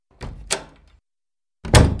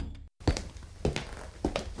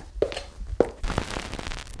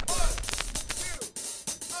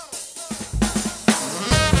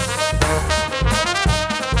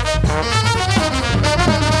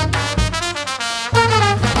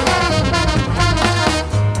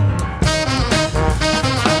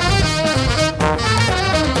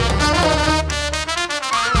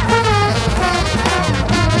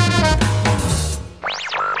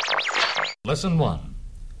Lesson 1.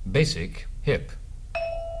 Basic Hip.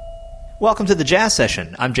 Welcome to the Jazz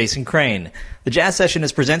Session. I'm Jason Crane. The Jazz Session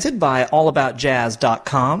is presented by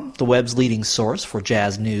allaboutjazz.com, the web's leading source for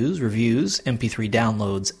jazz news, reviews, MP3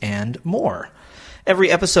 downloads, and more.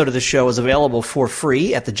 Every episode of the show is available for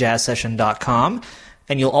free at thejazzsession.com,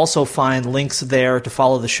 and you'll also find links there to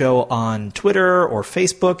follow the show on Twitter or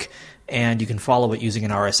Facebook, and you can follow it using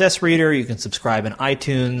an RSS reader. You can subscribe in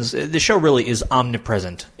iTunes. The show really is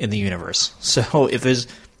omnipresent in the universe. So if there's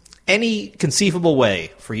any conceivable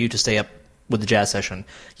way for you to stay up with the Jazz Session,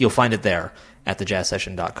 you'll find it there at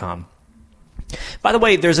thejazzsession.com. By the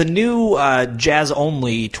way, there's a new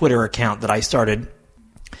jazz-only Twitter account that I started.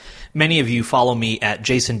 Many of you follow me at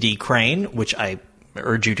Jason D. Crane, which I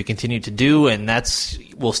urge you to continue to do, and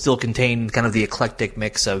will still contain kind of the eclectic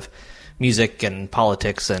mix of music and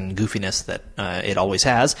politics and goofiness that it always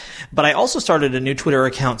has. But I also started a new Twitter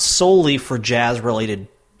account solely for jazz-related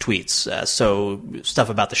tweets. So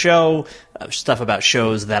stuff about the show, stuff about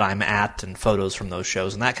shows that I'm at, and photos from those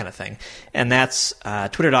shows and that kind of thing. And that's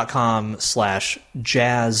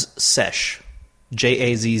twitter.com/jazzsesh,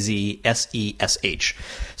 JAZZSESH.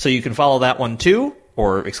 So you can follow that one too,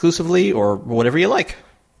 or exclusively, or whatever you like.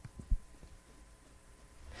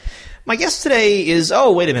 My guest today is...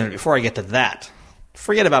 Oh, wait a minute, before I get to that.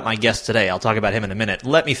 Forget about my guest today. I'll talk about him in a minute.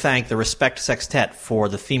 Let me thank the Respect Sextet for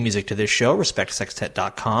the theme music to this show,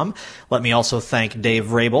 respectsextet.com. Let me also thank Dave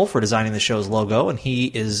Vrabel for designing the show's logo, and he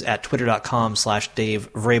is at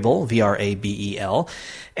twitter.com/Dave Vrabel, V-R-A-B-E-L.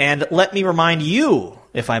 And let me remind you,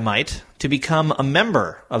 if I might, to become a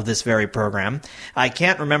member of this very program. I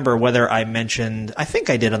can't remember whether I mentioned, I think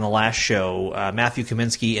I did on the last show, Matthew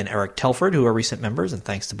Kaminsky and Eric Telford, who are recent members, and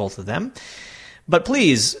thanks to both of them. But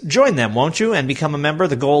please, join them, won't you, and become a member.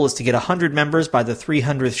 The goal is to get 100 members by the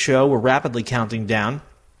 300th show. We're rapidly counting down.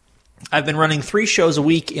 I've been running 3 shows a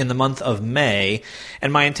week in the month of May,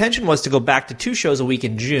 and my intention was to go back to 2 shows a week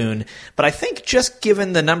in June, but I think just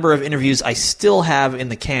given the number of interviews I still have in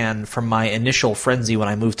the can from my initial frenzy when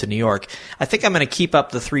I moved to New York, I think I'm going to keep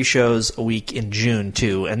up the 3 shows a week in June,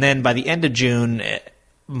 too. And then by the end of June,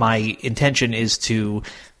 my intention is to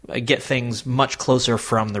get things much closer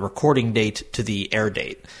from the recording date to the air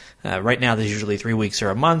date. Right now, there's usually 3 weeks or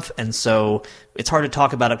a month, and so it's hard to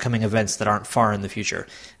talk about upcoming events that aren't far in the future.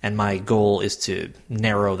 And my goal is to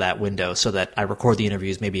narrow that window so that I record the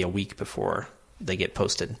interviews maybe a week before they get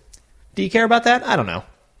posted. Do you care about that? I don't know.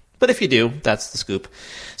 But if you do, that's the scoop.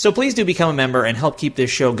 So please do become a member and help keep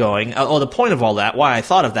this show going. The point of all that, why I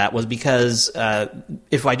thought of that, was because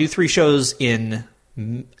if I do 3 shows in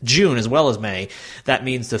June as well as May, that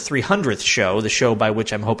means the 300th show, the show by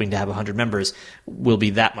which I'm hoping to have 100 members, will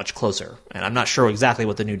be that much closer. And I'm not sure exactly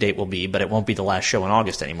what the new date will be, but it won't be the last show in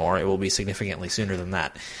August anymore. It will be significantly sooner than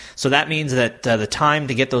that. So that means that the time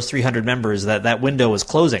to get those 300 members, that window is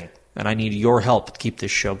closing, and I need your help to keep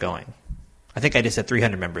this show going. I think I just said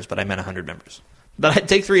 300 members, but I meant 100 members. But I'd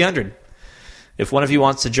take 300. If one of you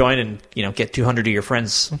wants to join and get 200 of your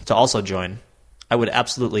friends to also join, I would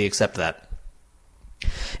absolutely accept that.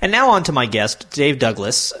 And now on to my guest, Dave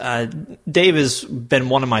Douglas. Dave has been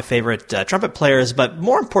one of my favorite trumpet players, but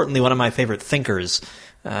more importantly, one of my favorite thinkers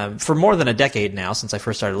for more than a decade now, since I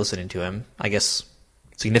first started listening to him. I guess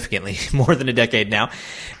significantly more than a decade now.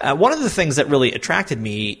 One of the things that really attracted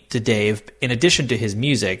me to Dave, in addition to his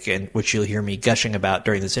music, and which you'll hear me gushing about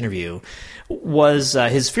during this interview, was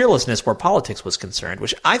his fearlessness where politics was concerned,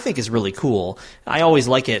 which I think is really cool. I always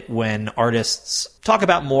like it when artists talk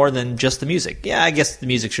about more than just the music. Yeah, I guess the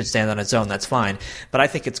music should stand on its own, that's fine. But I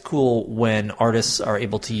think it's cool when artists are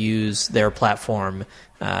able to use their platform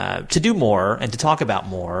to do more and to talk about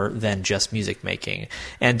more than just music making.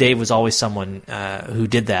 And Dave was always someone who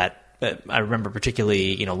did that. I remember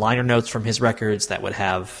particularly, liner notes from his records that would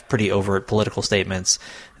have pretty overt political statements,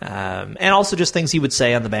 and also just things he would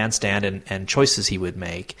say on the bandstand and choices he would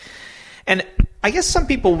make. And I guess some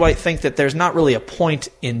people might think that there's not really a point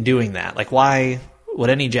in doing that. Like, why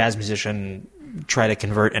would any jazz musician try to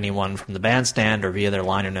convert anyone from the bandstand or via their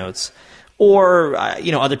liner notes? Or,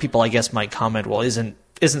 other people, I guess, might comment, well, isn't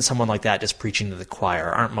someone like that just preaching to the choir?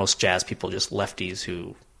 Aren't most jazz people just lefties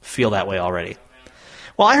who feel that way already?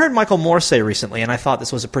 Well, I heard Michael Moore say recently, and I thought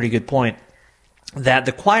this was a pretty good point, that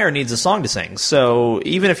the choir needs a song to sing. So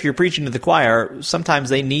even if you're preaching to the choir, sometimes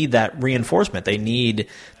they need that reinforcement. They need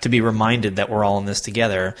to be reminded that we're all in this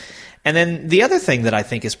together. And then the other thing that I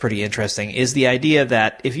think is pretty interesting is the idea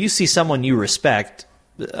that if you see someone you respect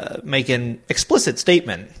make an explicit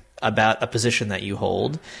statement about a position that you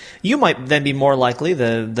hold, you might then be more likely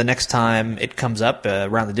the next time it comes up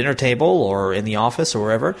around the dinner table or in the office or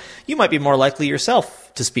wherever, you might be more likely yourself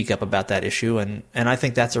to speak up about that issue, and I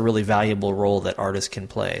think that's a really valuable role that artists can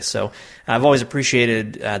play. So I've always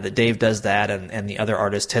appreciated that Dave does that, and the other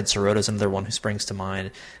artist, Ted Sirota is another one who springs to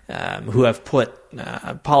mind, who have put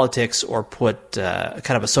politics or put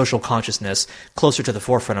kind of a social consciousness closer to the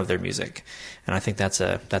forefront of their music, and I think that's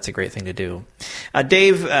a great thing to do.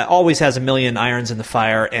 Dave always has a million irons in the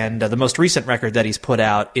fire, and the most recent record that he's put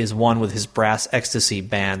out is one with his brass Ecstasy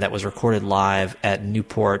band that was recorded live at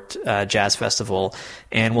Newport Jazz Festival,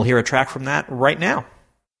 and we'll hear a track from that right now.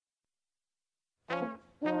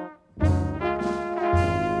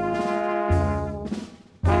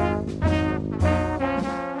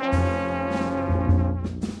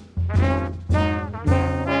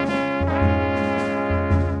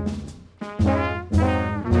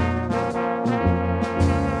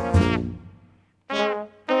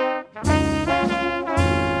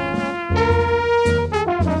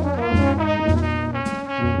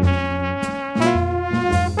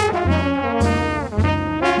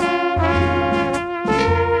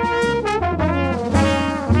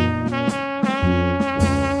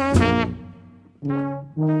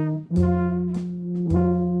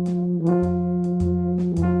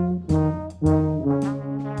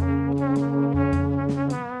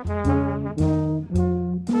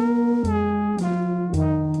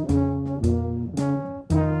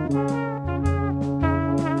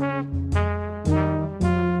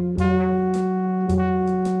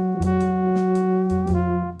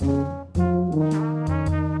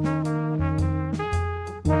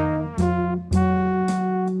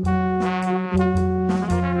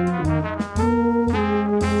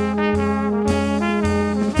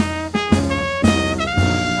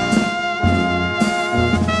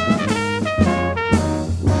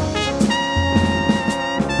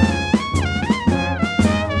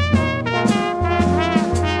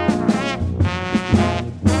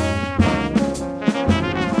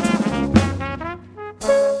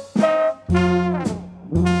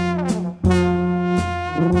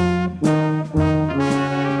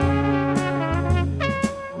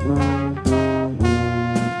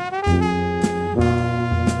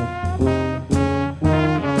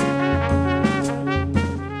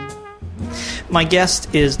 My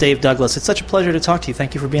guest is Dave Douglas. It's such a pleasure to talk to you.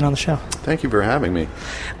 Thank you for being on the show. Thank you for having me.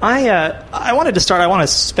 I wanted to start, I want to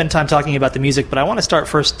spend time talking about the music, but I want to start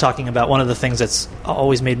first talking about one of the things that's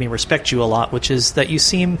always made me respect you a lot, which is that you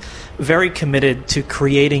seem very committed to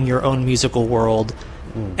creating your own musical world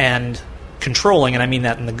and controlling, and I mean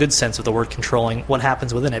that in the good sense of the word controlling, what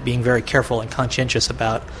happens within it, being very careful and conscientious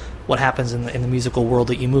about what happens in the musical world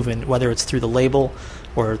that you move in, whether it's through the label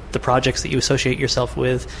or the projects that you associate yourself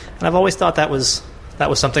with. And I've always thought that was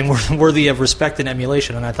something worthy of respect and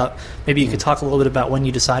emulation, and I thought maybe you could talk a little bit about when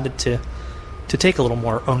you decided to take a little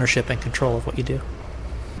more ownership and control of what you do.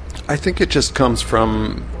 I think it just comes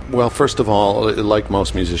from, well, first of all, like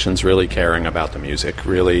most musicians, really caring about the music,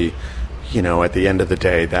 really, at the end of the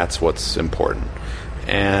day, that's what's important.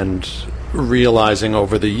 And realizing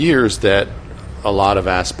over the years that a lot of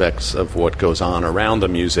aspects of what goes on around the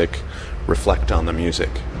music reflect on the music.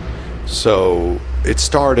 So it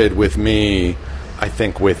started with me, I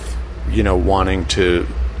think, with, wanting to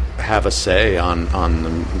have a say on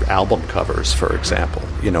the album covers, for example.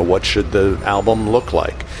 What should the album look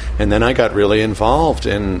like? And then I got really involved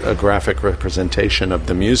in a graphic representation of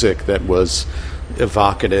the music that was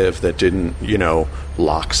evocative, that didn't,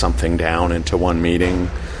 lock something down into one meeting.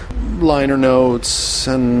 Liner notes,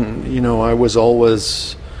 and, I was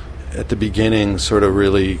always, at the beginning, sort of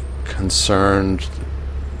really concerned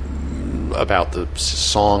about the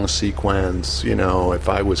song sequence, if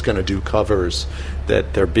I was going to do covers,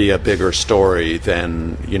 that there be a bigger story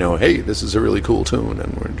than, hey, this is a really cool tune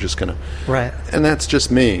and we're just going to... Right. And that's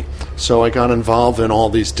just me. So I got involved in all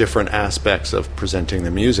these different aspects of presenting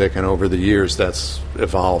the music, and over the years that's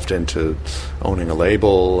evolved into owning a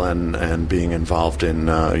label and being involved in,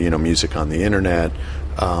 music on the internet,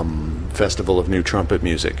 Festival of New Trumpet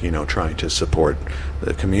Music, trying to support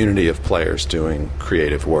the community of players doing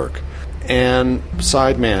creative work. And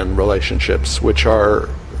sideman relationships, which are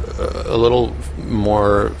a little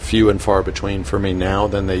more few and far between for me now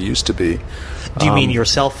than they used to be. Do you mean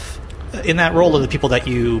yourself in that role, or the people that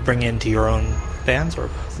you bring into your own bands?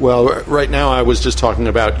 Or? Well, right now I was just talking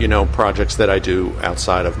about, projects that I do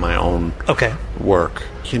outside of my own work.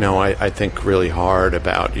 I think really hard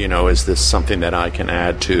about, is this something that I can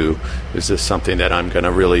add to? Is this something that I'm going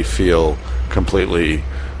to really feel completely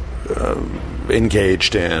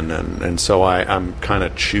engaged in? And so I'm kind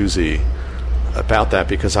of choosy about that,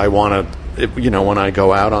 because I want to, when I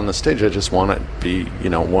go out on the stage, I just want to be,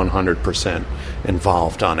 100%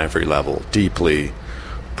 involved on every level, deeply,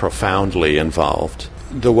 profoundly involved,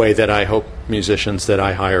 the way that I hope musicians that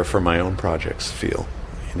I hire for my own projects feel.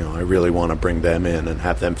 I really want to bring them in and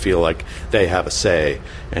have them feel like they have a say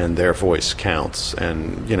and their voice counts.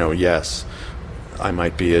 And, yes, I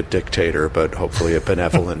might be a dictator, but hopefully a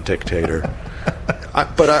benevolent dictator.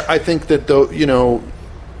 But I think that, though,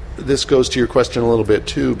 this goes to your question a little bit,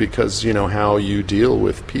 too, because, how you deal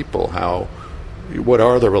with people, what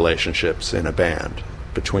are the relationships in a band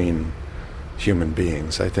between human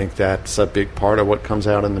beings? I think that's a big part of what comes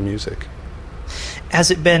out in the music. Has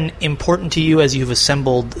it been important to you, as you've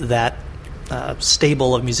assembled that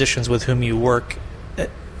stable of musicians with whom you work,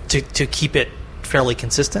 to keep it fairly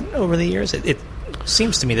consistent over the years? It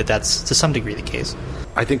seems to me that that's to some degree the case.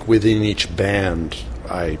 I think within each band,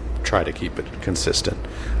 I try to keep it consistent.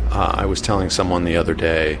 I was telling someone the other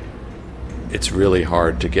day, it's really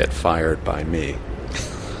hard to get fired by me.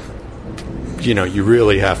 You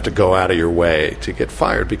really have to go out of your way to get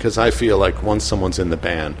fired, because I feel like once someone's in the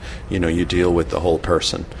band, you deal with the whole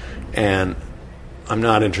person. And I'm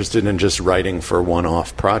not interested in just writing for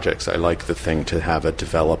one-off projects. I like the thing to have a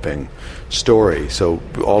developing story. So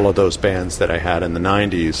all of those bands that I had in the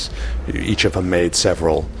 90s, each of them made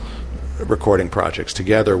several recording projects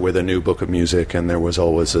together with a new book of music, and there was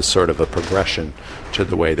always a sort of a progression to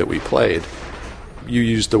the way that we played. You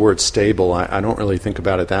used the word stable. I don't really think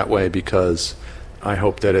about it that way, because I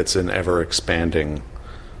hope that it's an ever-expanding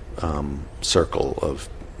circle of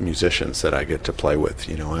musicians that I get to play with.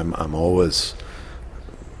 I'm always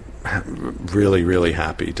really, really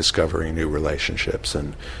happy discovering new relationships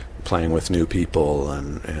and playing with new people,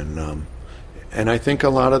 and I think a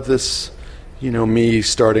lot of this, me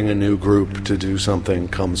starting a new group to do something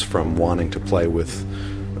comes from wanting to play with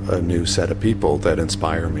a new set of people that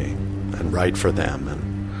inspire me and write for them.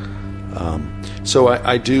 And so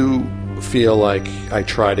I do feel like I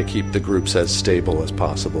try to keep the groups as stable as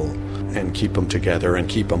possible and keep them together and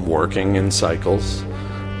keep them working in cycles.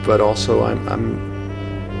 But also I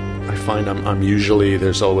find I'm usually,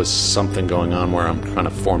 there's always something going on where I'm kind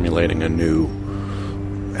of formulating a new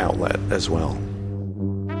outlet as well.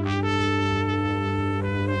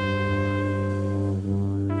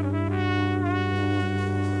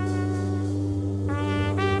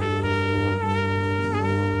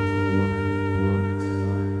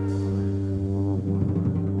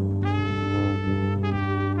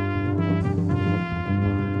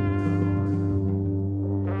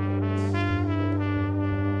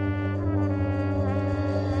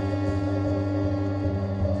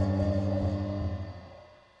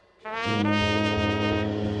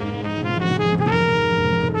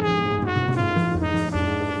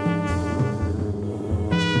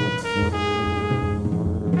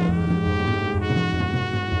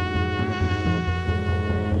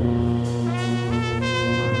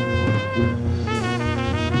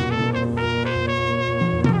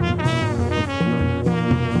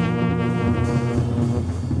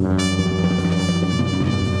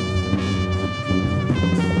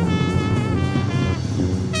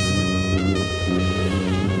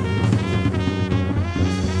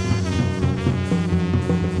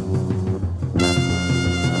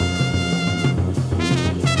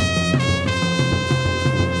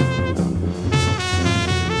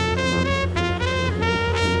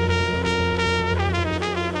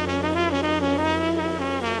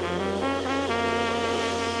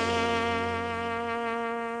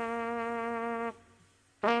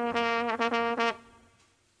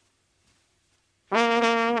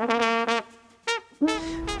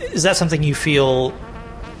 Is that something you feel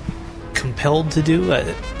compelled to do?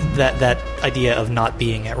 That idea of not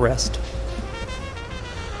being at rest?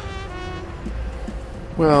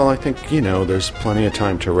 Well, I think, there's plenty of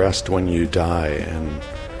time to rest when you die, and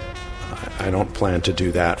I don't plan to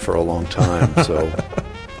do that for a long time. So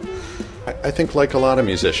I think, like a lot of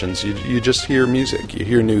musicians, you just hear music, you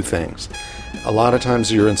hear new things. A lot of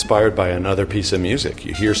times you're inspired by another piece of music.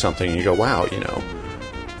 You hear something and you go, wow,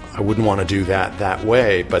 I wouldn't want to do that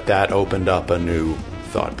way, but that opened up a new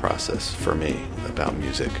thought process for me about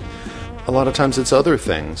music. A lot of times it's other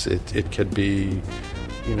things. It could be,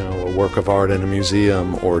 a work of art in a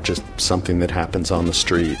museum, or just something that happens on the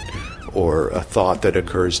street, or a thought that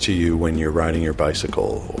occurs to you when you're riding your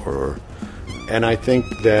bicycle. And I think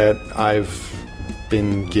that I've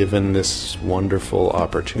been given this wonderful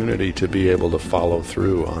opportunity to be able to follow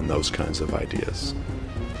through on those kinds of ideas.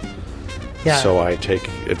 Yeah. So I take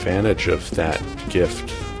advantage of that gift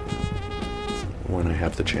when I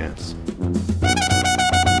have the chance.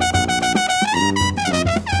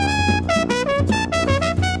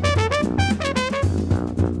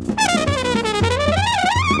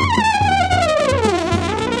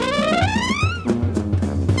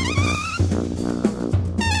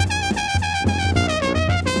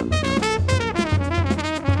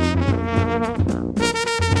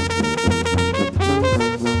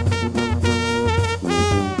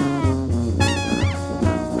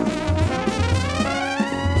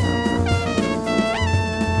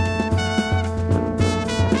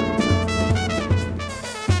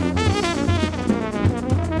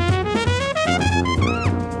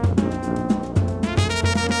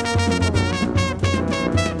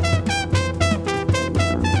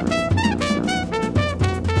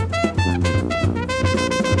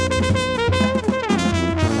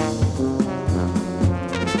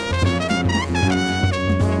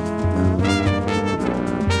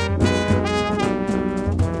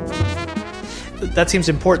 that seems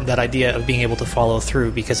important, that idea of being able to follow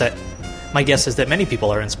through, because my guess is that many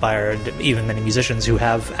people are inspired, even many musicians who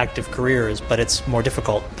have active careers, but it's more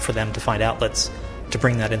difficult for them to find outlets to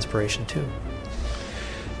bring that inspiration to.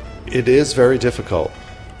 It is very difficult,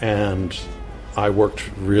 and I worked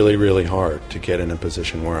really, really hard to get in a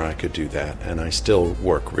position where I could do that, and I still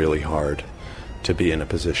work really hard to be in a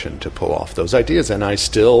position to pull off those ideas. And I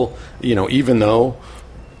still, even though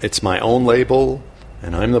it's my own label,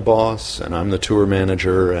 and I'm the boss, and I'm the tour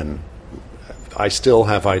manager, and I still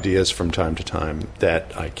have ideas from time to time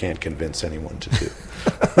that I can't convince anyone to do.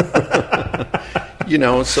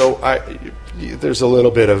 So there's a little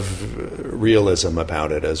bit of realism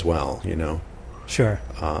about it as well, Sure.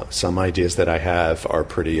 Some ideas that I have are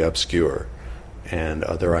pretty obscure, and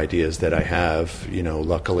other ideas that I have,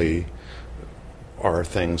 luckily, are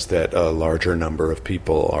things that a larger number of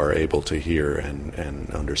people are able to hear and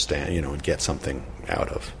understand, and get something out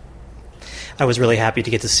of. I was really happy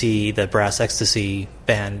to get to see the Brass Ecstasy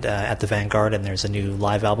band at the Vanguard, and there's a new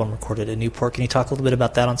live album recorded in Newport. Can you talk a little bit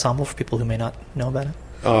about that ensemble for people who may not know about it?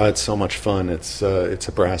 Oh, it's so much fun. It's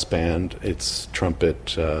a brass band. It's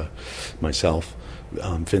trumpet, myself,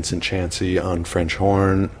 Vincent Chansey on French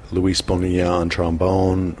horn, Luis Bonilla on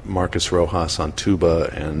trombone, Marcus Rojas on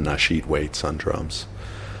tuba, and Nashit Waits on drums.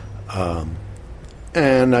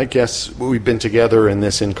 And I guess we've been together in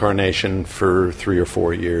this incarnation for 3 or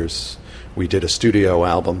 4 years. We did a studio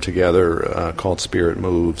album together called Spirit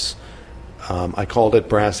Moves. I called it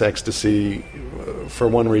Brass Ecstasy for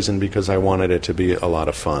one reason, because I wanted it to be a lot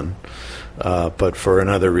of fun, but for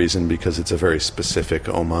another reason, because it's a very specific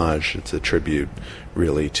homage. It's a tribute,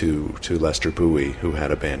 really, to Lester Bowie, who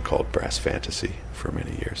had a band called Brass Fantasy for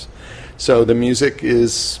many years. So the music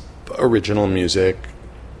is original music,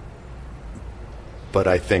 but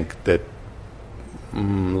I think that,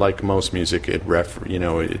 like most music, it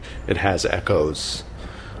has echoes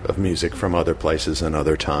of music from other places and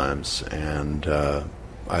other times, and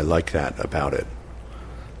I like that about it.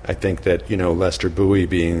 I think that, Lester Bowie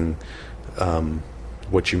being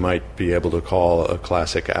what you might be able to call a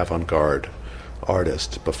classic avant-garde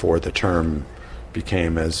artist before the term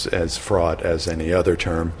became as fraught as any other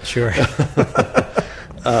term. Sure.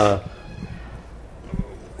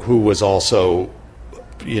 Who was also,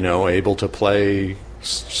 able to play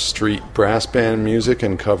street brass band music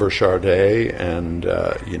and cover Sade and,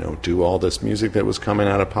 do all this music that was coming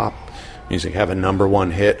out of pop music, have a number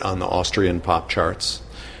one hit on the Austrian pop charts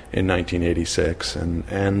in 1986,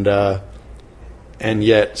 and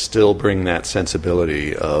yet still bring that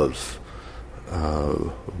sensibility of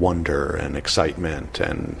wonder and excitement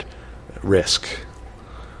and risk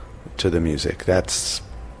to the music. That's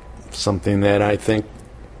something that I think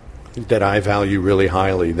that I value really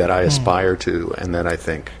highly, that I aspire to, and that I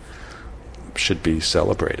think should be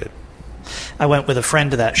celebrated. I went with a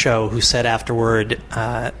friend to that show who said afterward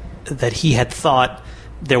that he had thought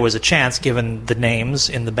there was a chance, given the names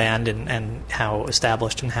in the band and how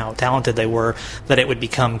established and how talented they were, that it would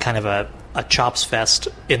become kind of a chops fest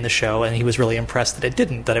in the show, and he was really impressed that it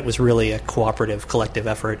didn't, that it was really a cooperative, collective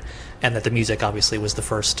effort, and that the music obviously was the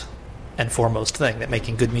first and foremost thing, that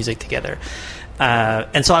making good music together.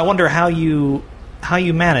 And so I wonder how you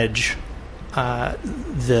manage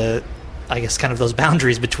I guess kind of those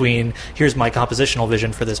boundaries between, here's my compositional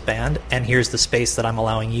vision for this band, and here's the space that I'm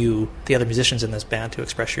allowing you, the other musicians in this band, to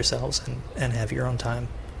express yourselves and have your own time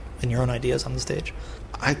and your own ideas on the stage.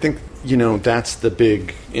 I think, that's the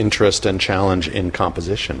big interest and challenge in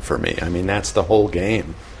composition for me. I mean, that's the whole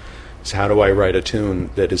game. Is how do I write a tune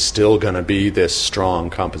that is still going to be this strong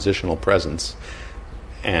compositional presence,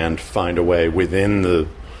 and find a way within the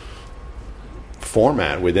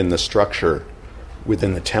format, within the structure,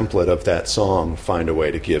 within the template of that song, find a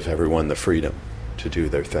way to give everyone the freedom to do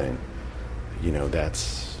their thing.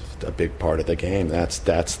 That's a big part of the game. That's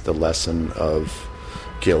the lesson of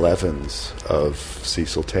Gil Evans, of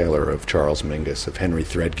Cecil Taylor, of Charles Mingus, of Henry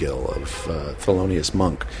Threadgill, of Thelonious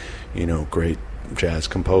Monk, great jazz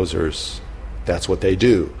composers. That's what they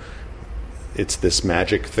do. It's this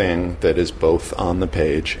magic thing that is both on the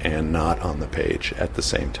page and not on the page at the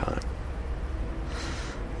same time.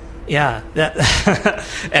 Yeah,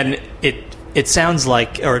 and it sounds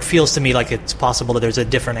like, or it feels to me like it's possible that there's a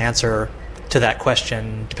different answer to that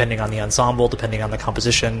question depending on the ensemble, depending on the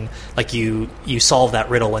composition. Like you solve that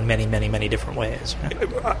riddle in many, many, many different ways.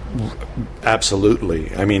 Right?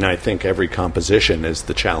 Absolutely. I mean, I think every composition is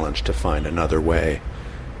the challenge to find another way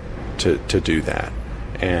to do that,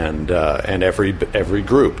 and every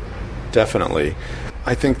group, definitely.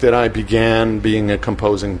 I think that I began being a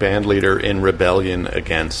composing band leader in rebellion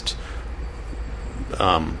against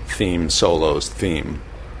theme solos, theme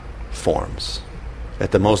forms.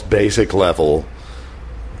 at the most basic level,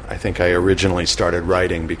 I think I originally started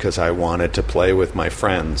writing because I wanted to play with my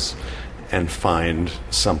friends and find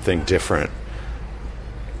something different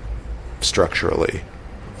structurally,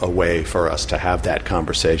 a way for us to have that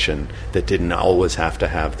conversation that didn't always have to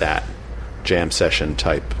have that jam session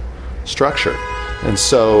type structure. And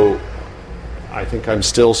so I think I'm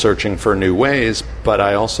still searching for new ways, but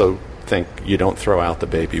I also think you don't throw out the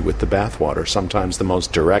baby with the bathwater. Sometimes the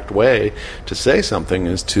most direct way to say something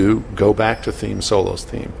is to go back to theme, solo's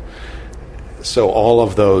theme. So all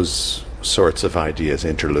of those sorts of ideas,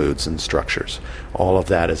 interludes and structures, all of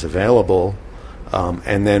that is available.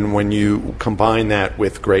 And then when you combine that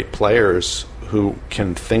with great players who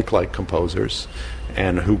can think like composers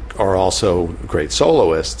and who are also great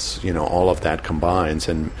soloists, all of that combines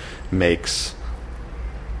and makes,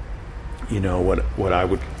 what I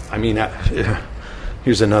would...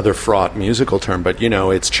 here's another fraught musical term, but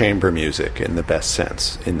it's chamber music in the best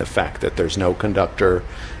sense, in the fact that there's no conductor,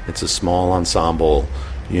 it's a small ensemble,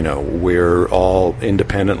 we're all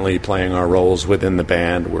independently playing our roles within the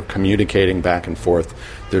band, we're communicating back and forth,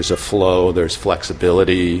 there's a flow, there's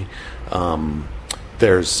flexibility,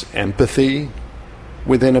 there's empathy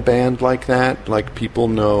within a band like that, like people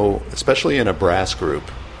know, especially in a brass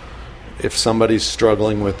group, if somebody's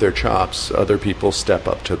struggling with their chops, other people step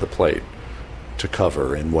up to the plate to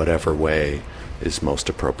cover in whatever way is most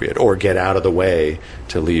appropriate, or get out of the way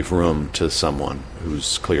to leave room to someone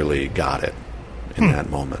who's clearly got it in that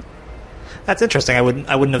moment. That's interesting. I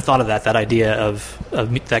wouldn't have thought of that idea of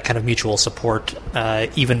that kind of mutual support,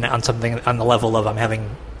 even on something on the level of I'm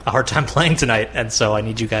having a hard time playing tonight, and so I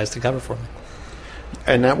need you guys to cover for me.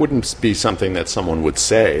 And that wouldn't be something that someone would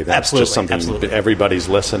say. That's just something everybody's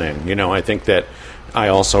listening. I think that I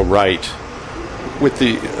also write with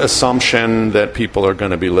the assumption that people are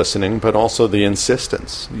going to be listening, but also the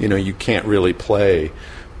insistence. You can't really play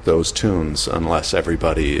those tunes unless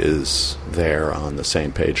everybody is there on the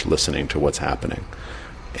same page listening to what's happening.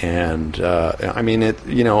 And, a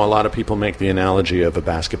lot of people make the analogy of a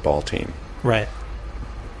basketball team. Right.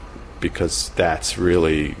 Because that's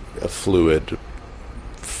really a fluid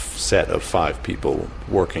set of 5 people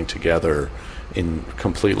working together in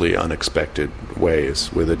completely unexpected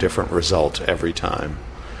ways with a different result every time.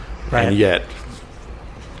 Right. And yet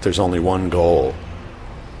there's only one goal.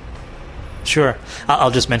 Sure. I'll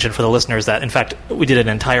just mention for the listeners that, in fact, we did an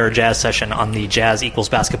entire jazz session on the jazz equals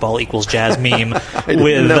basketball equals jazz meme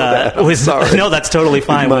Sorry. No, that's totally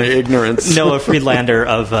fine. My ignorance. Noah Friedlander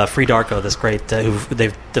of Free Darko, this great,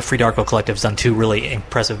 the Free Darko Collective's done 2 really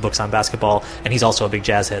impressive books on basketball, and he's also a big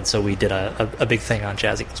jazz head, so we did a big thing on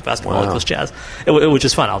jazz equals basketball equals jazz, which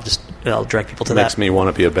is fun. I'll direct people to that. Makes me want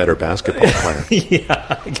to be a better basketball player.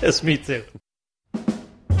 Yeah, I guess me too.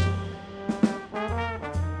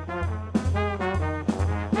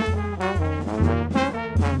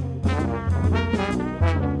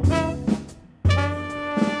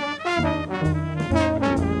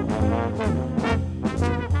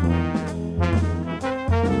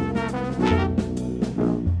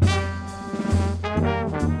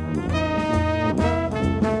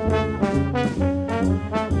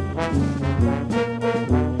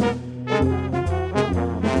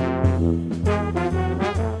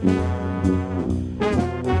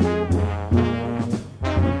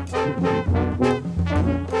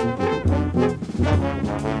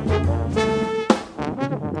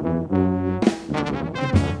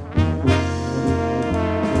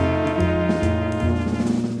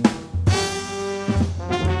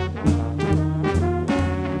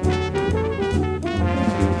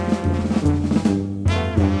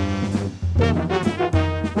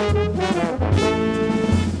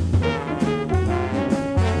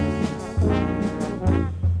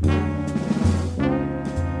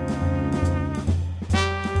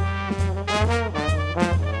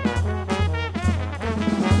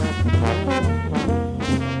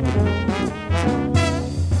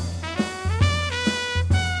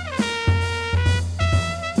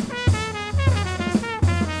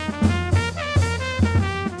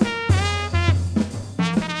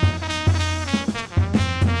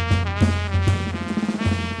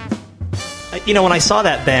 When I saw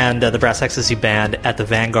that band, the Brass Ecstasy band, at the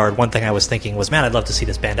Vanguard, one thing I was thinking was, man, I'd love to see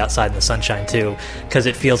this band outside in the sunshine, too, because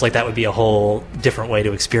it feels like that would be a whole different way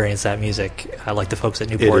to experience that music. I like the folks at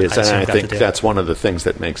Newport. It is, and I think that's one of the things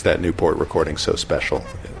that makes that Newport recording so special.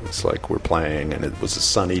 It's like we're playing, and it was a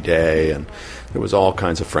sunny day, and there was all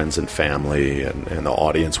kinds of friends and family, and the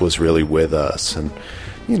audience was really with us, and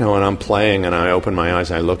and I'm playing, and I open my eyes,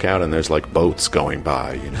 and I look out, and there's like boats going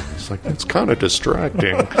by. It's like, it's kind of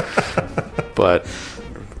distracting. But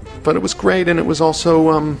it was great, and it was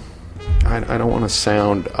also I don't want to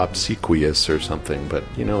sound obsequious or something, but,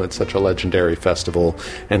 it's such a legendary festival,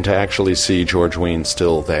 and to actually see George Wein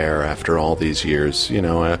still there after all these years,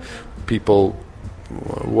 people,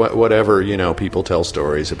 whatever, people tell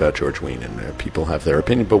stories about George Wein, and people have their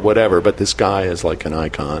opinion, but whatever, but this guy is like an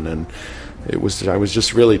icon, and I was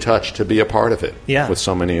just really touched to be a part of it with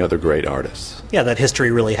so many other great artists. Yeah, that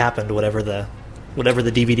history really happened, whatever the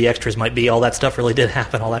DVD extras might be, all that stuff really did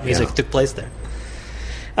happen, all that music took place there.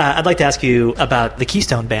 I'd like to ask you about the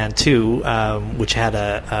Keystone Band, too, which had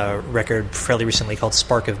a record fairly recently called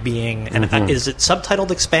Spark of Being. And is it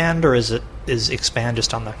subtitled Expand, or is Expand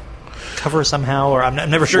just on the cover somehow? Or I'm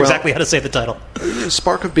never sure exactly how to say the title.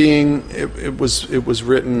 Spark of Being, it was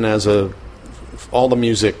written as all the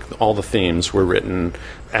music, all the themes were written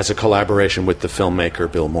as a collaboration with the filmmaker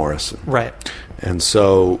Bill Morrison. Right. And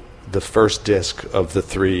so the first disc of the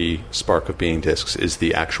 3 Spark of Being discs is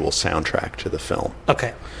the actual soundtrack to the film.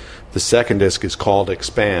 Okay. The second disc is called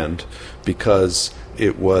Expand because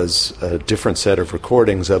it was a different set of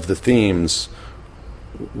recordings of the themes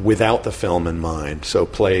without the film in mind, so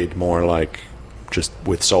played more like just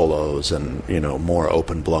with solos and, more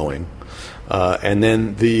open blowing. And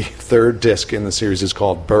then the third disc in the series is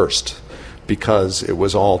called Burst because it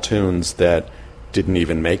was all tunes that didn't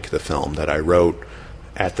even make the film, that I wrote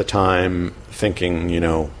at the time thinking,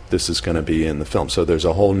 this is going to be in the film. So there's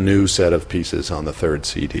a whole new set of pieces on the third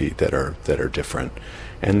CD that are different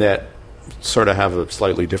and that sort of have a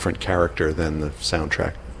slightly different character than the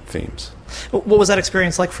soundtrack themes. What was that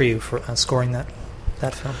experience like for you for scoring that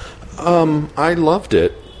film? I loved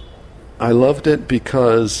it. I loved it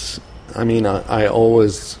because, I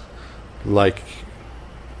always like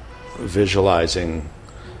visualizing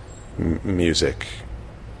music.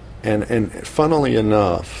 And funnily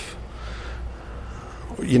enough,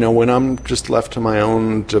 when I'm just left to my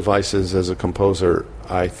own devices as a composer,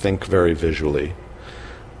 I think very visually.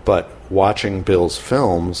 But watching Bill's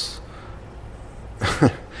films,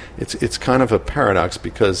 it's kind of a paradox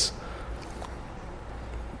because,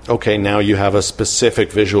 okay, now you have a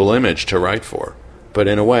specific visual image to write for. But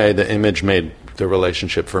in a way, the image made the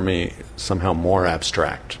relationship for me somehow more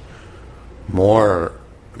abstract, more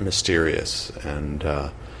mysterious,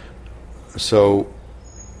 and so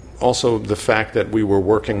also the fact that we were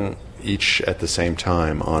working each at the same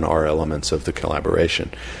time on our elements of the collaboration.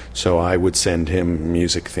 So I would send him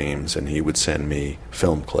music themes and he would send me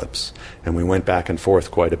film clips. And we went back and forth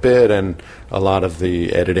quite a bit, and a lot of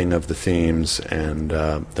the editing of the themes and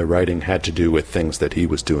the writing had to do with things that he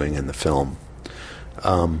was doing in the film.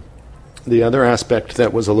 The other aspect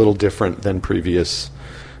that was a little different than previous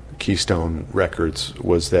Keystone records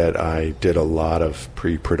was that I did a lot of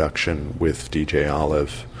pre-production with DJ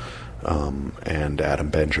Olive and Adam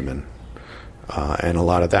Benjamin. And a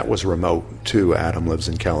lot of that was remote, too. Adam lives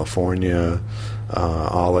in California.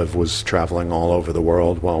 Olive was traveling all over the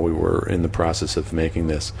world while we were in the process of making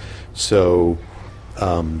this. So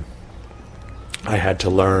I had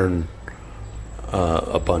to learn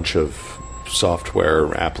a bunch of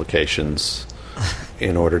software applications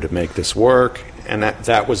in order to make this work. And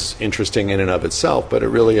that was interesting in and of itself, but it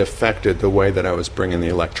really affected the way that I was bringing the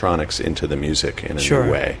electronics into the music in a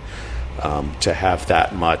new way. To have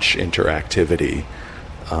that much interactivity,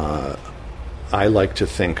 I like to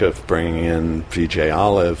think of bringing in VJ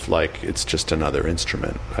Olive like it's just another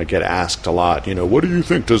instrument. I get asked a lot, what do you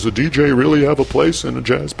think? Does a DJ really have a place in a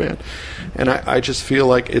jazz band? And I just feel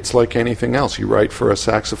like it's like anything else. You write for a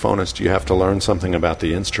saxophonist, you have to learn something about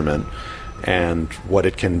the instrument and what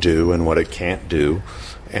it can do and what it can't do,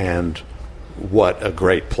 and what a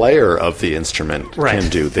great player of the instrument can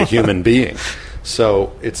do, the human being.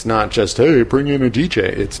 So it's not just, hey, bring in a DJ.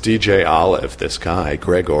 It's DJ Olive, this guy,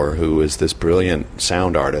 Gregor, who is this brilliant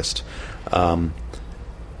sound artist. And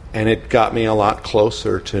it got me a lot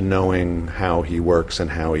closer to knowing how he works and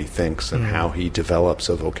how he thinks and how he develops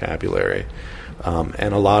a vocabulary.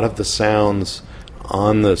 And a lot of the sounds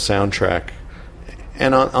on the soundtrack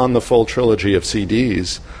and on the full trilogy of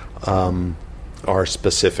CDs are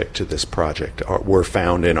specific to this project, were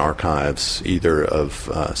found in archives, either of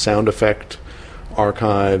sound effect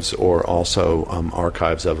archives or also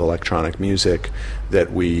archives of electronic music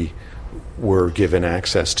that we were given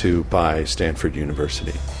access to by Stanford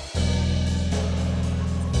University.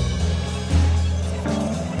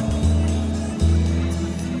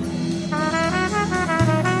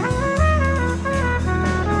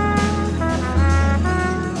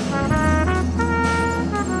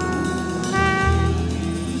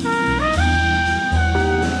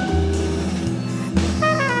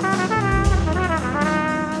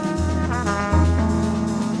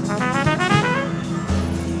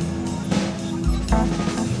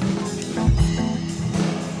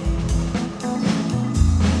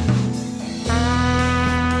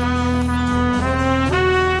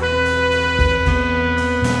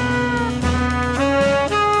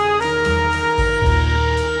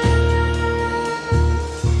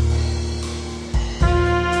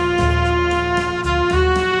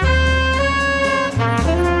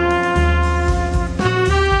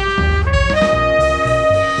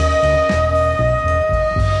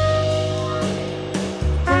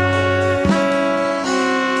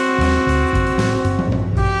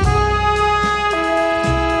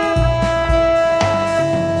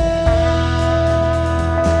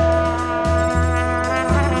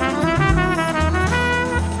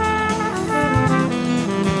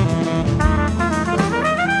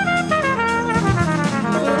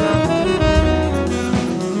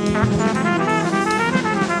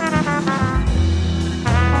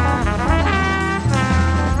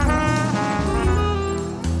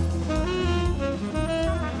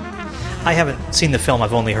 I haven't seen the film.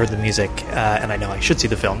 I've only heard the music, and I know I should see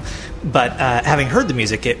the film. But having heard the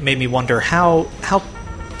music, it made me wonder how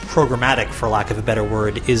programmatic, for lack of a better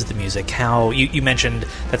word, is the music. How you mentioned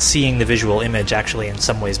that seeing the visual image actually in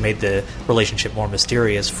some ways made the relationship more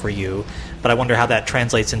mysterious for you, but I wonder how that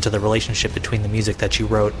translates into the relationship between the music that you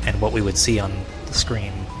wrote and what we would see on the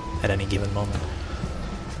screen at any given moment.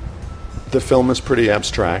 The film is pretty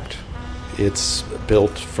abstract. It's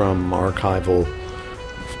built from archival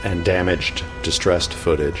and damaged, distressed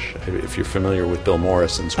footage. If you're familiar with Bill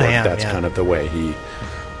Morrison's work, that's kind of the way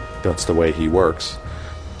he works.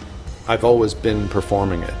 I've always been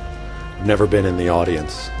performing it. I've never been in the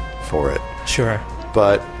audience for it. Sure.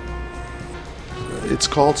 But it's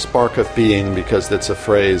called Spark of Being because that's a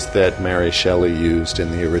phrase that Mary Shelley used in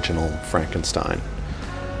the original Frankenstein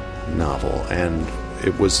novel. And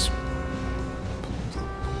it was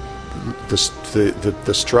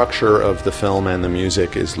the structure of the film and the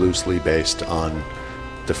music is loosely based on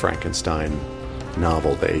the Frankenstein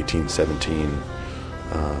novel, the 1817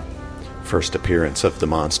 first appearance of the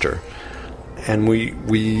monster. And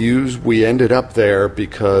we ended up there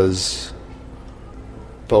because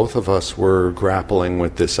both of us were grappling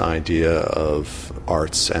with this idea of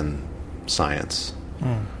arts and science,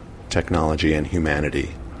 technology and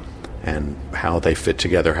humanity, and how they fit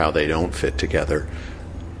together, how they don't fit together,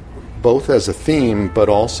 both as a theme, but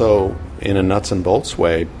also in a nuts and bolts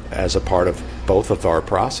way as a part of both of our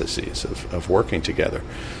processes of working together.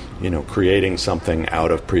 You know, creating something out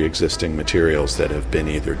of pre-existing materials that have been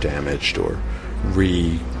either damaged or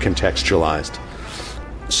recontextualized.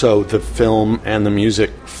 So the film and the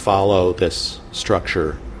music follow this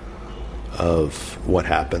structure of what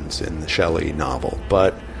happens in the Shelley novel.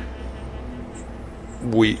 But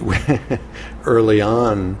we early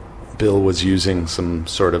on, Bill was using some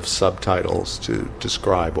sort of subtitles to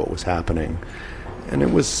describe what was happening. And he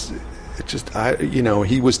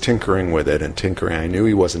was tinkering with it and tinkering. I knew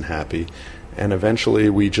he wasn't happy. And eventually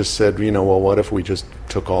we just said, well, what if we just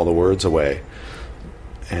took all the words away?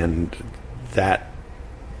 And that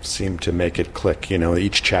seemed to make it click.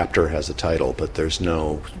 Each chapter has a title, but there's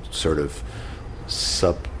no sort of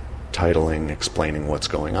subtitling explaining what's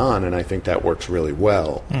going on. And I think that works really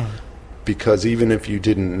well. Because even if you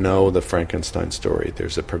didn't know the Frankenstein story,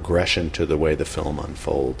 there's a progression to the way the film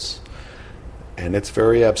unfolds. And it's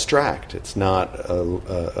very abstract. It's not a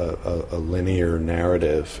linear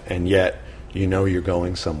narrative, and yet you're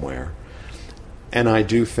going somewhere. And I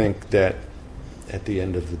do think that at the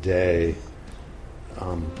end of the day,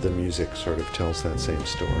 the music sort of tells that same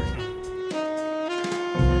story.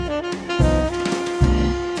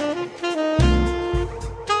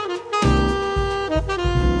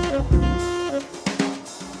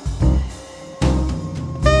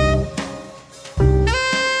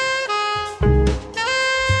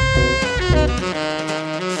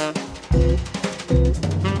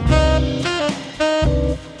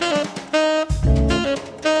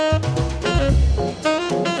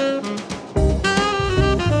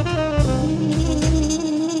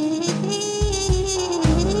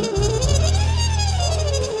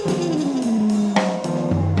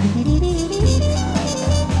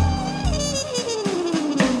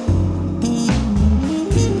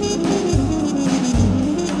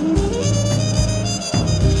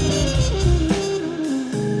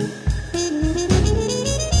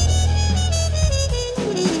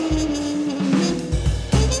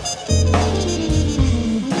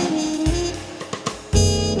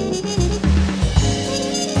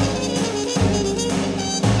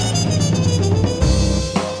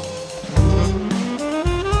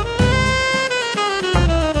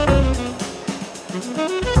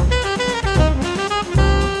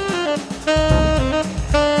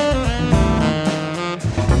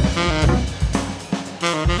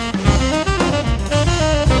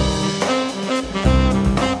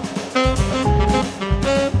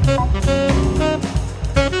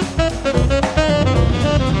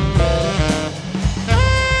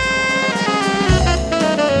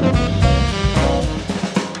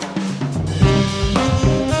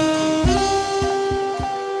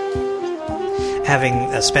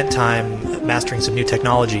 Having spent time mastering some new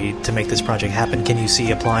technology to make this project happen, can you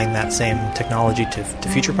see applying that same technology to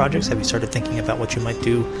future projects? Have you started thinking about what you might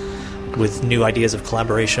do with new ideas of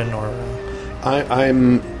collaboration? Or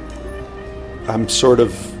I'm sort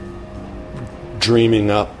of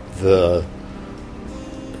dreaming up the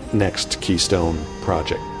next Keystone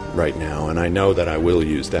project right now, and I know that I will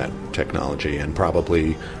use that technology and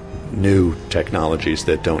probably new technologies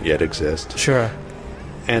that don't yet exist. Sure.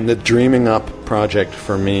 And the Dreaming Up project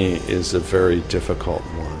for me is a very difficult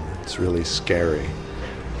one. It's really scary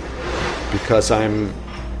because I'm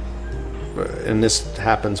and this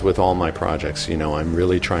happens with all my projects, I'm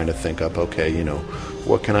really trying to think up, okay,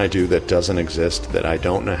 what can I do that doesn't exist, that I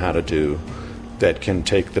don't know how to do, that can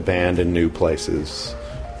take the band in new places,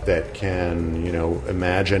 that can,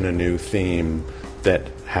 imagine a new theme that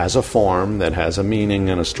has a form, that has a meaning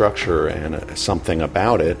and a structure and something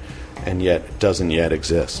about it, and yet doesn't yet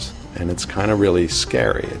exist. And it's kind of really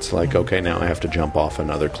scary. It's like, okay, now I have to jump off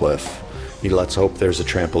another cliff. Let's hope there's a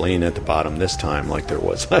trampoline at the bottom this time, like there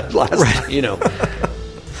was last time,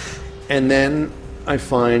 And then I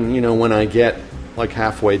find, when I get like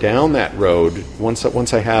halfway down that road, once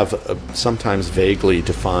I have a sometimes vaguely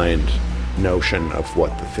defined notion of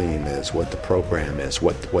what the theme is, what the program is,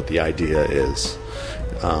 what the idea is,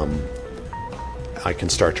 I can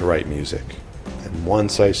start to write music. And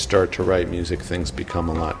once I start to write music, things become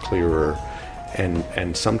a lot clearer.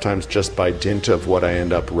 And sometimes just by dint of what I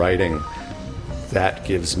end up writing, that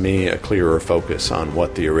gives me a clearer focus on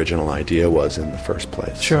what the original idea was in the first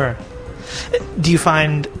place. Sure. Do you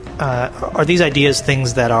find, are these ideas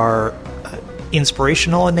things that are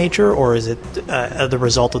inspirational in nature, or is it the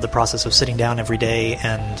result of the process of sitting down every day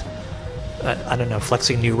and, I don't know,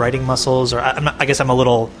 flexing new writing muscles? Or I guess I'm a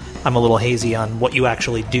little hazy on what you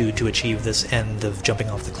actually do to achieve this end of jumping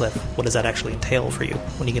off the cliff. What does that actually entail for you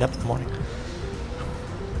when you get up in the morning?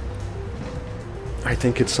 I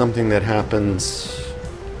think it's something that happens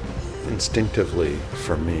instinctively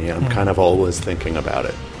for me. I'm kind of always thinking about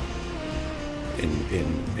it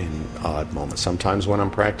in odd moments. Sometimes when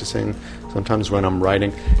I'm practicing, sometimes when I'm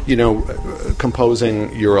writing.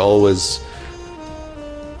 Composing, you're always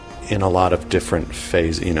in a lot of different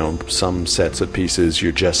phases. Some sets of pieces,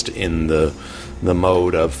 you're just in the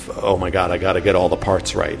mode of, oh my God, I got to get all the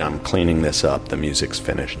parts right. I'm cleaning this up. The music's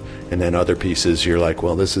finished. And then other pieces, you're like,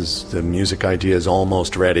 well, the music idea is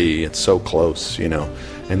almost ready. It's so close,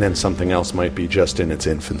 And then something else might be just in its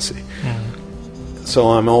infancy.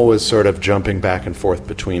 So I'm always sort of jumping back and forth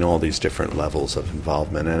between all these different levels of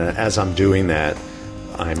involvement. And as I'm doing that,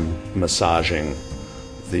 I'm massaging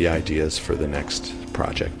the ideas for the next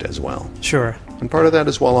project as well. Sure. And part of that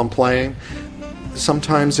is while I'm playing,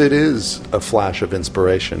 sometimes it is a flash of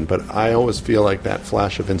inspiration, but I always feel like that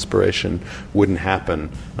flash of inspiration wouldn't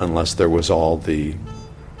happen unless there was all the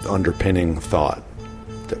underpinning thought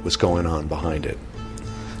that was going on behind it.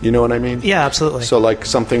 You know what I mean? Yeah, absolutely. So like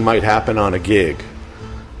something might happen on a gig,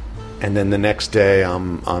 and then the next day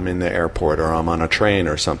I'm in the airport or I'm on a train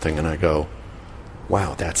or something, and I go,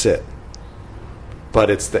 wow, that's it. But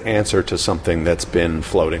it's the answer to something that's been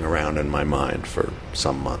floating around in my mind for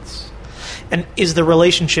some months. And is the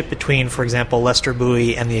relationship between, for example, Lester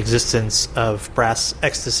Bowie and the existence of Brass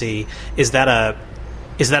Ecstasy, is that a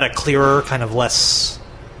clearer, kind of less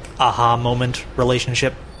aha moment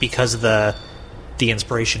relationship because the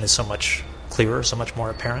inspiration is so much clearer, so much more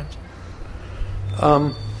apparent?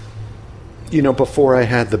 Before I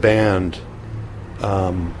had the band,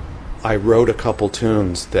 I wrote a couple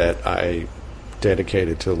tunes that I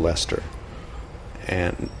dedicated to Lester.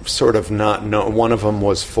 And sort of one of them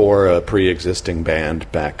was for a pre-existing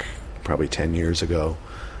band back probably 10 years ago.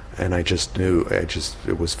 And I just knew,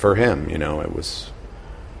 it was for him, it was.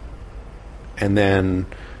 And then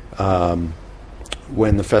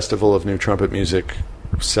when the Festival of New Trumpet Music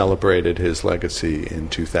celebrated his legacy in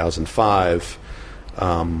 2005,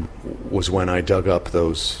 was when I dug up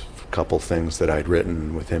those couple things that I'd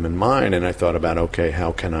written with him in mind, and I thought about, okay,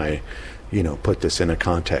 how can I, put this in a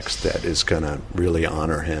context that is going to really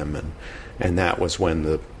honor him, and that was when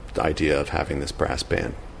the idea of having this brass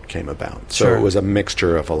band came about. So Sure. It was a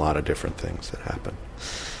mixture of a lot of different things that happened.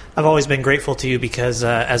 I've always been grateful to you because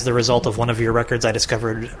as the result of one of your records, I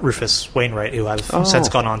discovered Rufus Wainwright, who I've since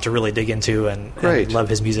gone on to really dig into and love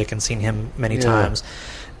his music and seen him many times.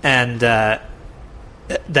 And that,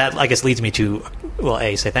 I guess, leads me to, well,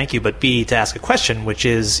 A, say thank you, but B, to ask a question, which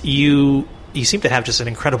is you seem to have just an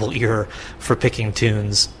incredible ear for picking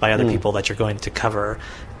tunes by other people that you're going to cover.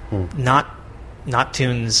 Not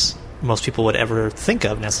tunes most people would ever think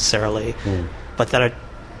of necessarily, but that are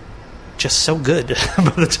just so good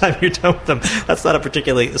by the time you're done with them. That's not a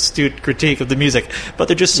particularly astute critique of the music, but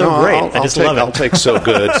they're just so great. I just love it. I'll take so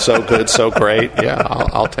good, so great. Yeah,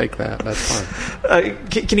 I'll take that. That's fine.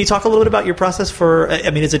 Can you talk a little bit about your process for,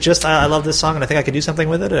 is it just, I love this song and I think I could do something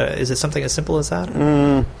with it? Is it something as simple as that?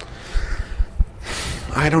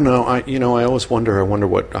 I don't know. I always wonder. I wonder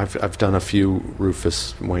what I've done a few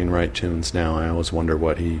Rufus Wainwright tunes now. I always wonder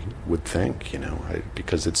what he would think.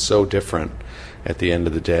 Because it's so different at the end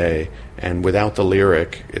of the day, and without the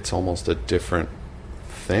lyric, it's almost a different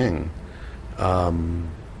thing. But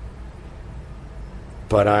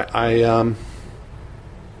I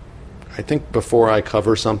I think before I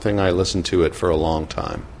cover something, I listen to it for a long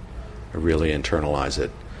time. I really internalize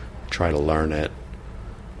it, try to learn it,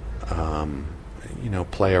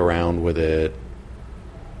 play around with it.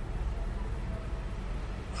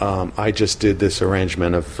 I just did this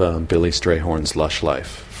arrangement of Billy Strayhorn's Lush Life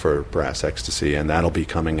for Brass Ecstasy, and that'll be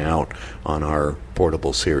coming out on our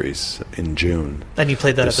portable series in June. And you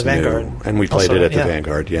played that at the Vanguard. And we played it at the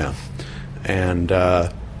Vanguard, yeah. And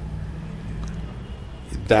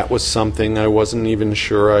that was something I wasn't even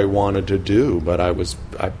sure I wanted to do, but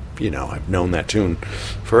I've known that tune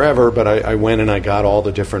forever, but I went and I got all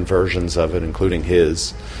the different versions of it, including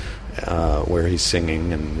his, where he's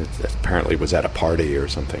singing, and it apparently was at a party or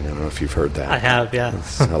something. I don't know if you've heard that. I have, yeah.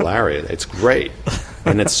 It's hilarious. It's great.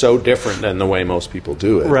 And it's so different than the way most people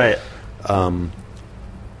do it. Right.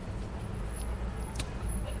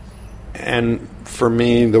 And for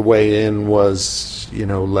me, the way in was,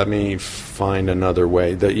 let me find another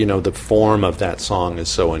way. The form of that song is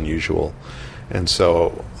so unusual. And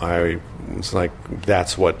so I was like,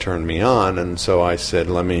 that's what turned me on. And so I said,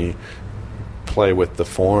 let me play with the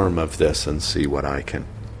form of this and see what I can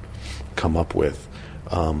come up with.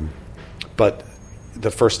 But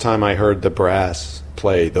the first time I heard the brass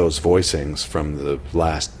play those voicings from the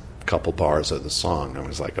last couple bars of the song, I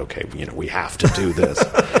was like, okay, we have to do this.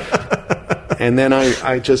 And then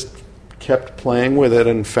I just kept playing with it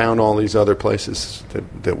and found all these other places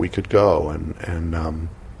that we could go. And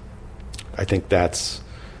I think that's,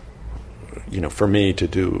 for me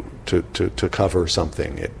to cover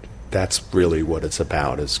something, that's really what it's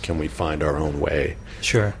about, is can we find our own way?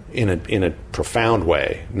 Sure. In a profound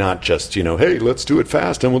way, not just, hey, let's do it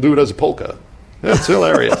fast and we'll do it as a polka. That's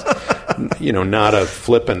hilarious. Not a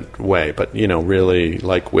flippant way, but, really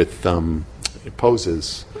like with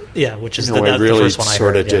poses. Yeah, which is I really the first one I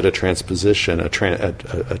sort heard, of did a transposition, a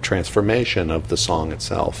transformation of the song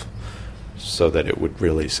itself, so that it would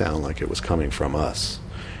really sound like it was coming from us.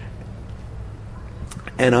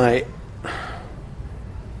 And I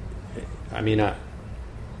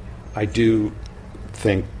do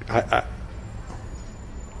think I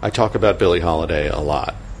talk about Billie Holiday a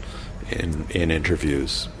lot in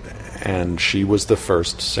interviews, and she was the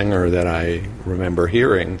first singer that I remember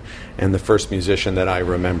hearing, and the first musician that I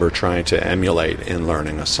remember trying to emulate in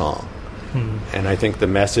learning a song. And I think the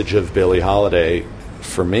message of Billie Holiday,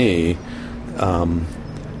 for me,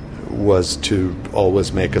 was to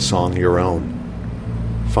always make a song your own.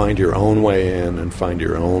 Find your own way in and find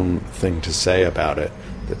your own thing to say about it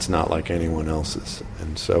that's not like anyone else's.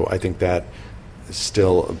 And so I think that is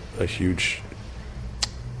still a huge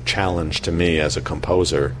challenge to me as a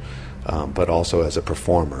composer, but also as a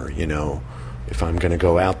performer. If I'm going to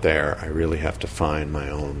go out there, I really have to find my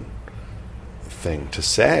own thing to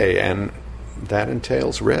say, and that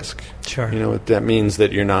entails risk. Sure. That means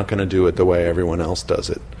that you're not going to do it the way everyone else does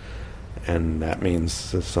it. And that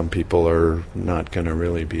means that some people are not going to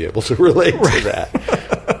really be able to relate to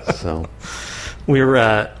that. So we're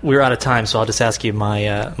out of time, so I'll just ask you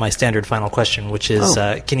my standard final question, which is,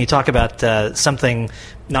 can you talk about something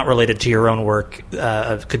not related to your own work?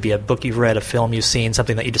 Could be a book you've read, a film you've seen,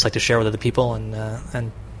 something that you'd just like to share with other people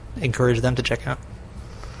and encourage them to check out.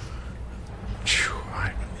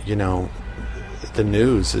 The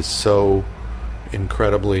news is so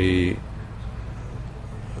incredibly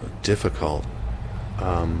difficult.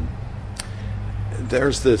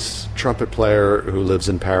 There's this trumpet player who lives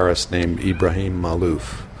in Paris named Ibrahim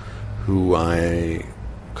Malouf, who I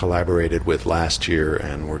collaborated with last year,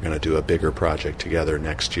 and we're going to do a bigger project together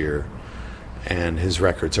next year. And his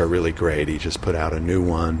records are really great. He just put out a new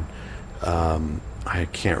one. I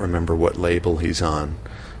can't remember what label he's on,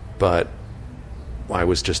 but I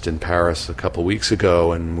was just in Paris a couple weeks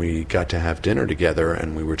ago, and we got to have dinner together,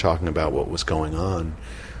 and we were talking about what was going on.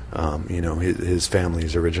 His family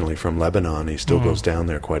is originally from Lebanon. He still goes down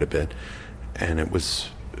there quite a bit, and it was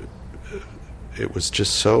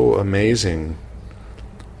just so amazing.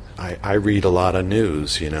 I read a lot of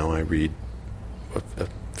news. I read a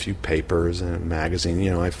few papers and a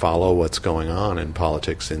magazine. I follow what's going on in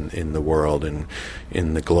politics in the world, and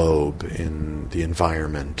in the globe, in the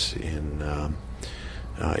environment, in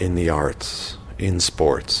the arts, in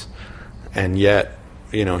sports, and yet,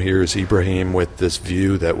 here's Ibrahim with this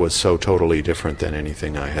view that was so totally different than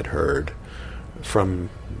anything I had heard from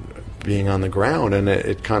being on the ground, and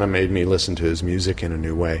it kind of made me listen to his music in a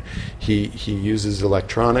new way. He uses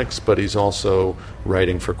electronics, but he's also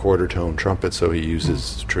writing for quarter tone trumpet, so he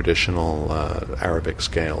uses traditional Arabic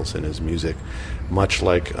scales in his music, much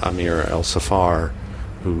like Amir El Safar,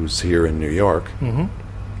 who's here in New York.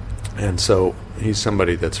 And so he's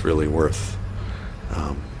somebody that's really worth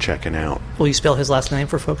checking out. Will you spell his last name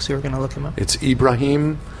for folks who are going to look him up? It's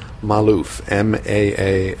Ibrahim Malouf, Maalouf.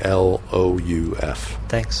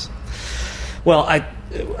 Thanks. Well, I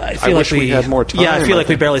feel wish we had more time. Yeah, I feel like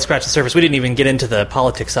we barely scratched the surface. We didn't even get into the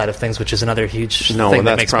politics side of things, which is another huge thing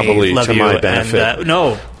that makes me love you. No, that's probably to my benefit.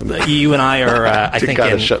 No, you and I are, I think,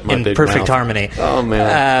 in perfect harmony. Oh,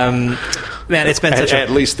 man. Man, it's been such At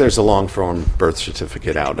least there's a long-form birth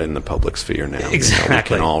certificate out in the public sphere now.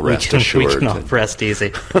 Exactly. We can all rest assured. We can all rest easy.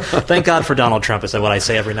 Thank God for Donald Trump is what I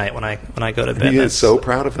say every night when I go to bed. He is so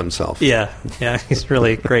proud of himself. Yeah, he's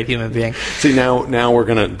really a great human being. See, now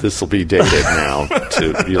this will be dated now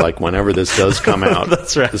to be like whenever this does come out.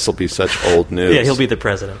 That's right. This will be such old news. Yeah, he'll be the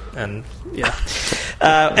president, and yeah.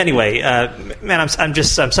 Anyway, man, I'm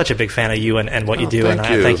such a big fan of you and what you do, and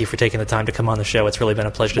I thank you for taking the time to come on the show. It's really been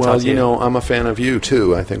a pleasure to talk to you. Well, I'm a fan of you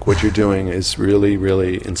too. I think what you're doing is really,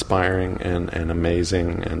 really inspiring and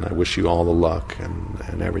amazing, and I wish you all the luck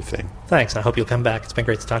and everything. Thanks. I hope you'll come back. It's been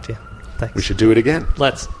great to talk to you. Thanks. We should do it again.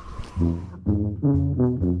 Let's.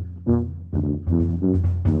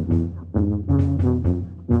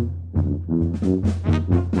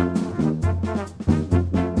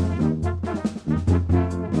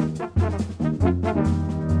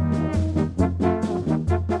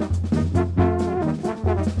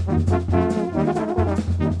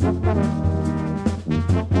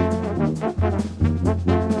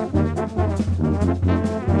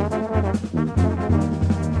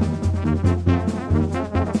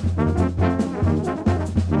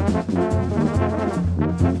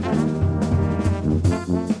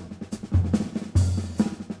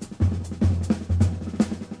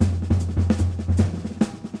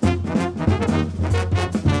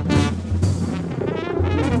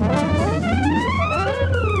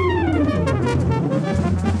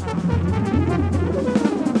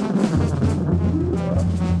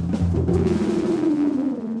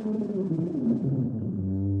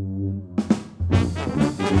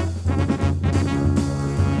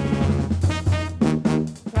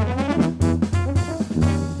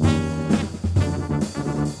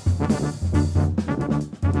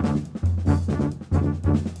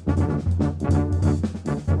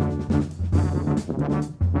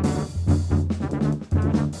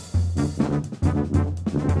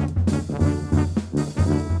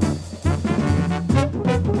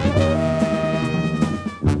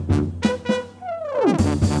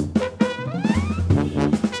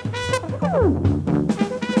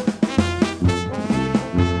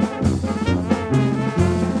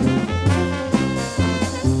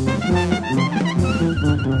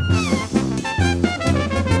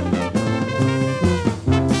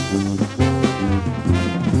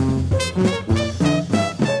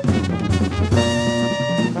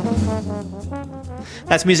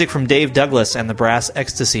 That's music from Dave Douglas and the Brass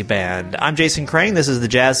Ecstasy Band. I'm Jason Crane. This is the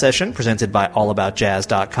Jazz Session, presented by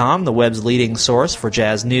AllAboutJazz.com, the web's leading source for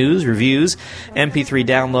jazz news, reviews, MP3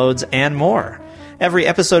 downloads, and more. Every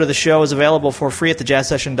episode of the show is available for free at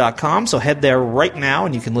thejazzsession.com, so head there right now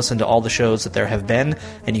and you can listen to all the shows that there have been,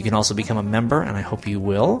 and you can also become a member, and I hope you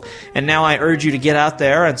will. And now I urge you to get out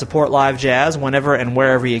there and support live jazz whenever and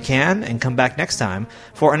wherever you can, and come back next time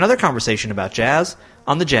for another conversation about jazz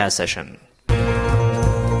on the Jazz Session.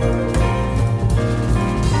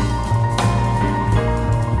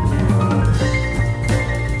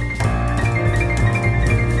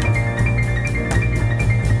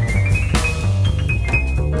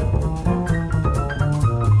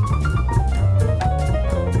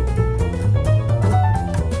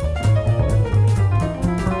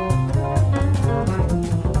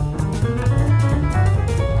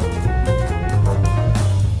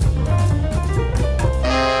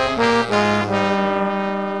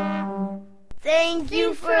 Thank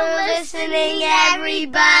you for listening,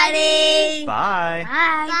 everybody. Bye.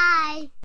 Bye.